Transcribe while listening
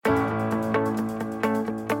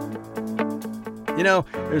You know,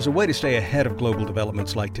 there's a way to stay ahead of global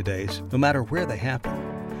developments like today's, no matter where they happen.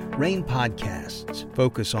 RAIN podcasts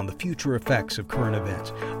focus on the future effects of current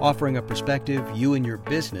events, offering a perspective you and your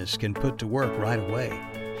business can put to work right away.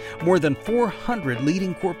 More than 400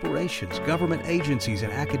 leading corporations, government agencies,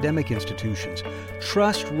 and academic institutions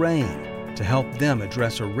trust RAIN to help them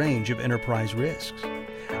address a range of enterprise risks.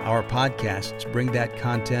 Our podcasts bring that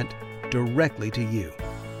content directly to you.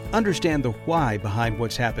 Understand the why behind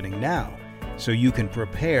what's happening now, so you can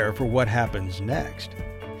prepare for what happens next.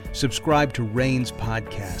 Subscribe to RAIN's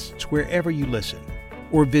podcasts wherever you listen,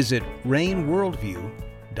 or visit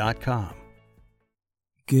rainworldview.com.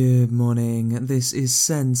 Good morning, this is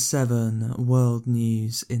Sen 7 World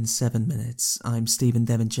News in 7 minutes. I'm Stephen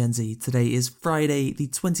DeVincenzi. Today is Friday, the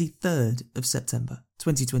 23rd of September,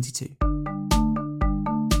 2022.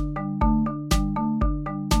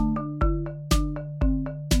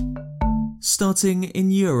 Starting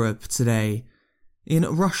in Europe today, in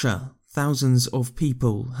Russia, thousands of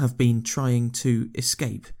people have been trying to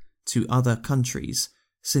escape to other countries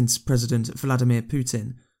since President Vladimir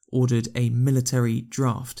Putin ordered a military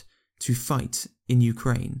draft to fight in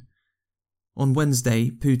Ukraine. On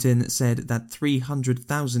Wednesday, Putin said that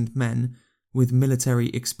 300,000 men with military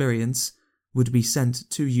experience would be sent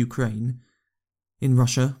to Ukraine. In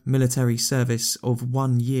Russia, military service of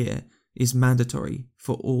 1 year is mandatory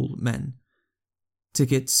for all men.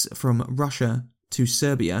 Tickets from Russia to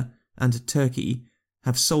Serbia and Turkey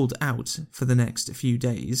have sold out for the next few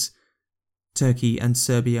days. Turkey and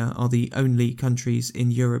Serbia are the only countries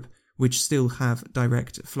in Europe which still have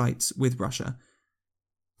direct flights with Russia.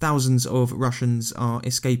 Thousands of Russians are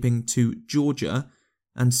escaping to Georgia,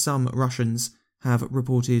 and some Russians have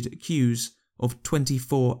reported queues of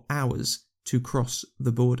 24 hours to cross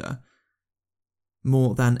the border.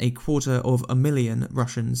 More than 250,000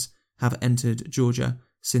 Russians have entered Georgia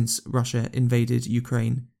since Russia invaded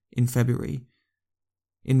Ukraine in February.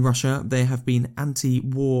 In Russia, there have been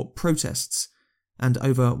anti-war protests, and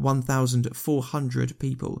over 1,400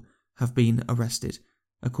 people have been arrested,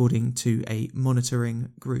 according to a monitoring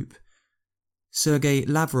group. Sergei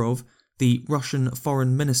Lavrov, the Russian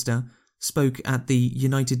foreign minister, spoke at the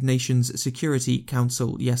United Nations Security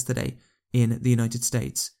Council yesterday in the United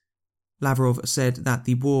States. Lavrov said that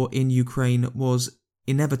the war in Ukraine was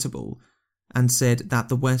inevitable, and said that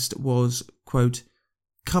the West was, quote,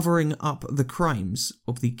 covering up the crimes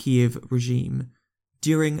of the Kiev regime.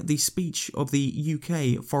 During the speech of the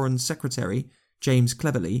UK Foreign Secretary, James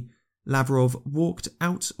Cleverly, Lavrov walked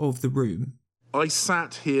out of the room. I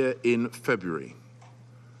sat here in February,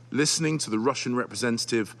 listening to the Russian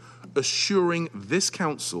representative assuring this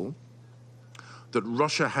council that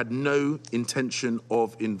Russia had no intention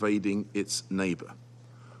of invading its neighbour.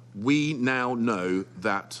 We now know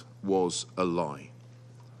that was a lie.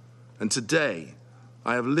 And today,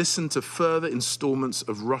 I have listened to further instalments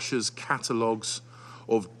of Russia's catalogues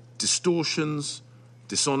of distortions,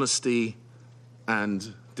 dishonesty,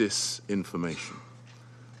 and disinformation.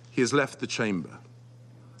 He has left the chamber.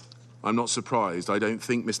 I'm not surprised. I don't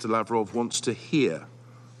think Mr. Lavrov wants to hear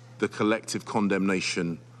the collective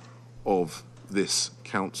condemnation of this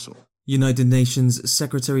council. United Nations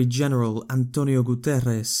Secretary-General Antonio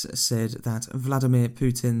Guterres said that Vladimir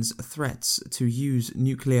Putin's threats to use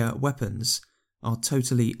nuclear weapons are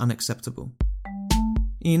totally unacceptable.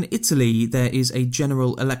 In Italy, there is a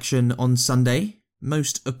general election on Sunday.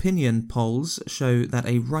 Most opinion polls show that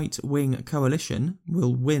a right-wing coalition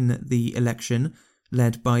will win the election,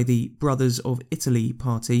 led by the Brothers of Italy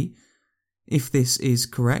party. If this is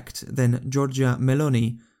correct, then Giorgia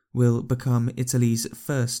Meloni will become Italy's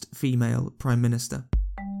first female Prime Minister.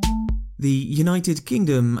 The United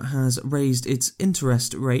Kingdom has raised its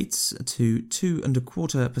interest rates to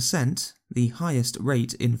 2.25%, the highest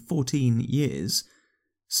rate in 14 years.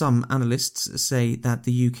 Some analysts say that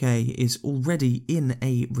the UK is already in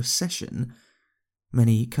a recession.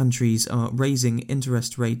 Many countries are raising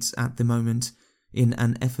interest rates at the moment in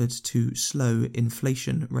an effort to slow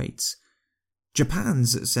inflation rates.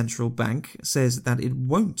 Japan's central bank says that it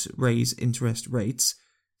won't raise interest rates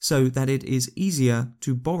so that it is easier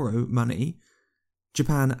to borrow money.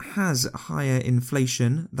 Japan has higher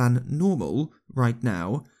inflation than normal right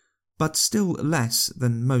now, but still less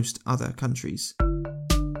than most other countries.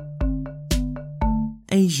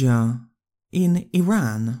 Asia. In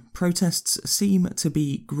Iran, protests seem to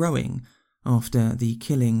be growing after the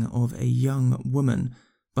killing of a young woman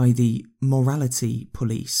by the morality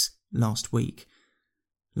police last week.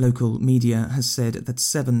 Local media has said that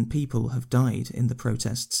 7 people have died in the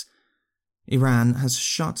protests. Iran has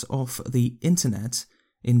shut off the internet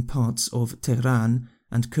in parts of Tehran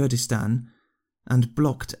and Kurdistan. and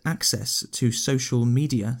blocked access to social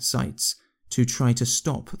media sites to try to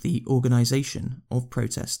stop the organisation of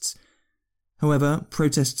protests. However,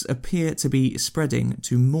 protests appear to be spreading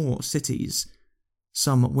to more cities.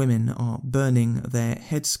 Some women are burning their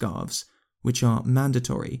headscarves, which are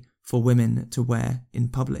mandatory for women to wear in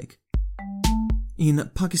public.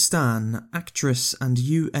 In Pakistan, actress and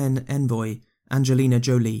UN envoy Angelina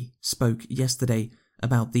Jolie spoke yesterday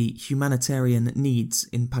about the humanitarian needs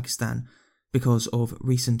in Pakistan because of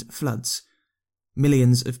recent floods.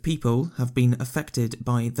 Millions of people have been affected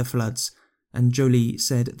by the floods, and Jolie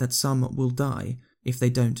said that some will die if they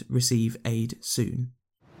don't receive aid soon.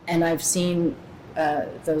 And I've seen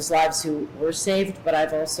those lives who were saved, but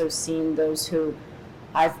I've also seen those who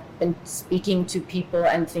I've been speaking to people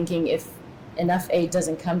and thinking if enough aid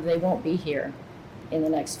doesn't come, they won't be here in the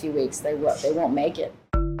next few weeks. They won't make it.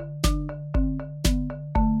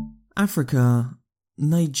 Africa.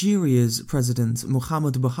 Nigeria's President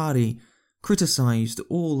Muhammadu Buhari criticised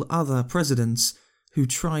all other presidents who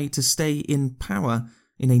try to stay in power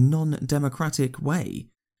in a non-democratic way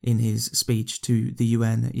in his speech to the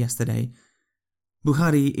UN yesterday.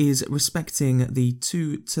 Buhari is respecting the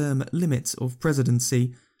 2-term limit of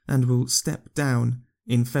presidency and will step down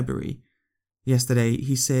in February. Yesterday,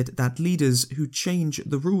 he said that leaders who change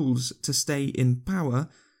the rules to stay in power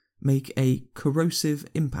make a corrosive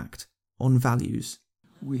impact on values.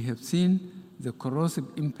 We have seen the corrosive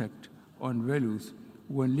impact on values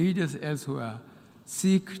when leaders elsewhere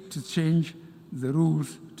seek to change the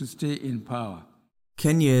rules to stay in power.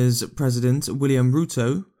 Kenya's President William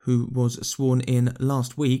Ruto, who was sworn in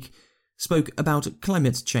last week, spoke about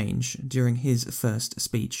climate change during his first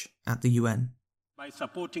speech at the UN. By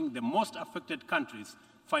supporting the most affected countries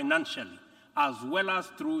financially, as well as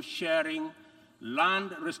through sharing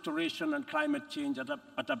land restoration and climate change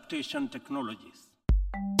adaptation technologies.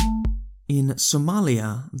 In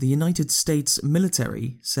Somalia, the United States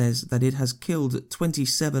military says that it has killed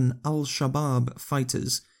 27 al-Shabaab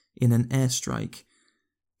fighters in an airstrike.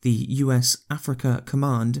 The US Africa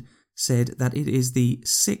Command said that it is the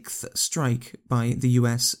 6th strike by the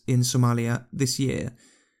US in Somalia this year.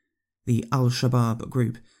 The al-Shabaab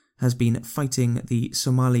group has been fighting the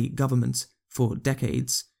Somali government for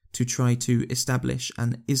decades to try to establish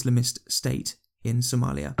an Islamist state in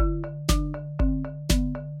Somalia.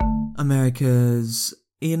 America's.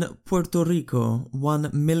 In Puerto Rico, 1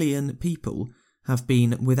 million people have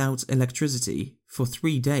been without electricity for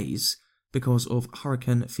 3 days because of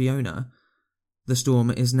Hurricane Fiona. The storm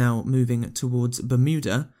is now moving towards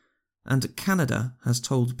Bermuda, and Canada has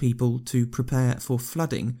told people to prepare for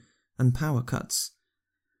flooding and power cuts.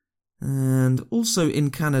 And also in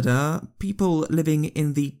Canada, people living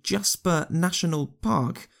in the Jasper National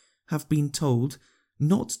Park have been told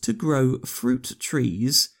not to grow fruit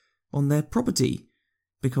trees on their property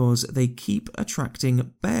because they keep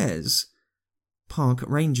attracting bears. Park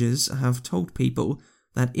rangers have told people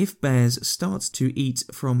that if bears start to eat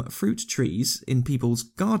from fruit trees in people's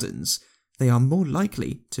gardens, they are more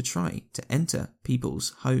likely to try to enter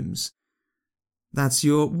people's homes. That's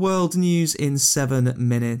your world news in 7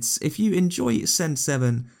 minutes. If you enjoy Send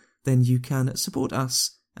 7, then you can support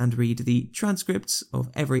us and read the transcripts of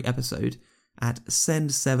every episode at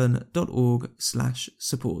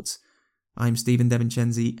send7.org/support. I'm Stephen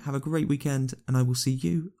Devincenzi. Have a great weekend, and I will see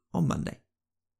you on Monday.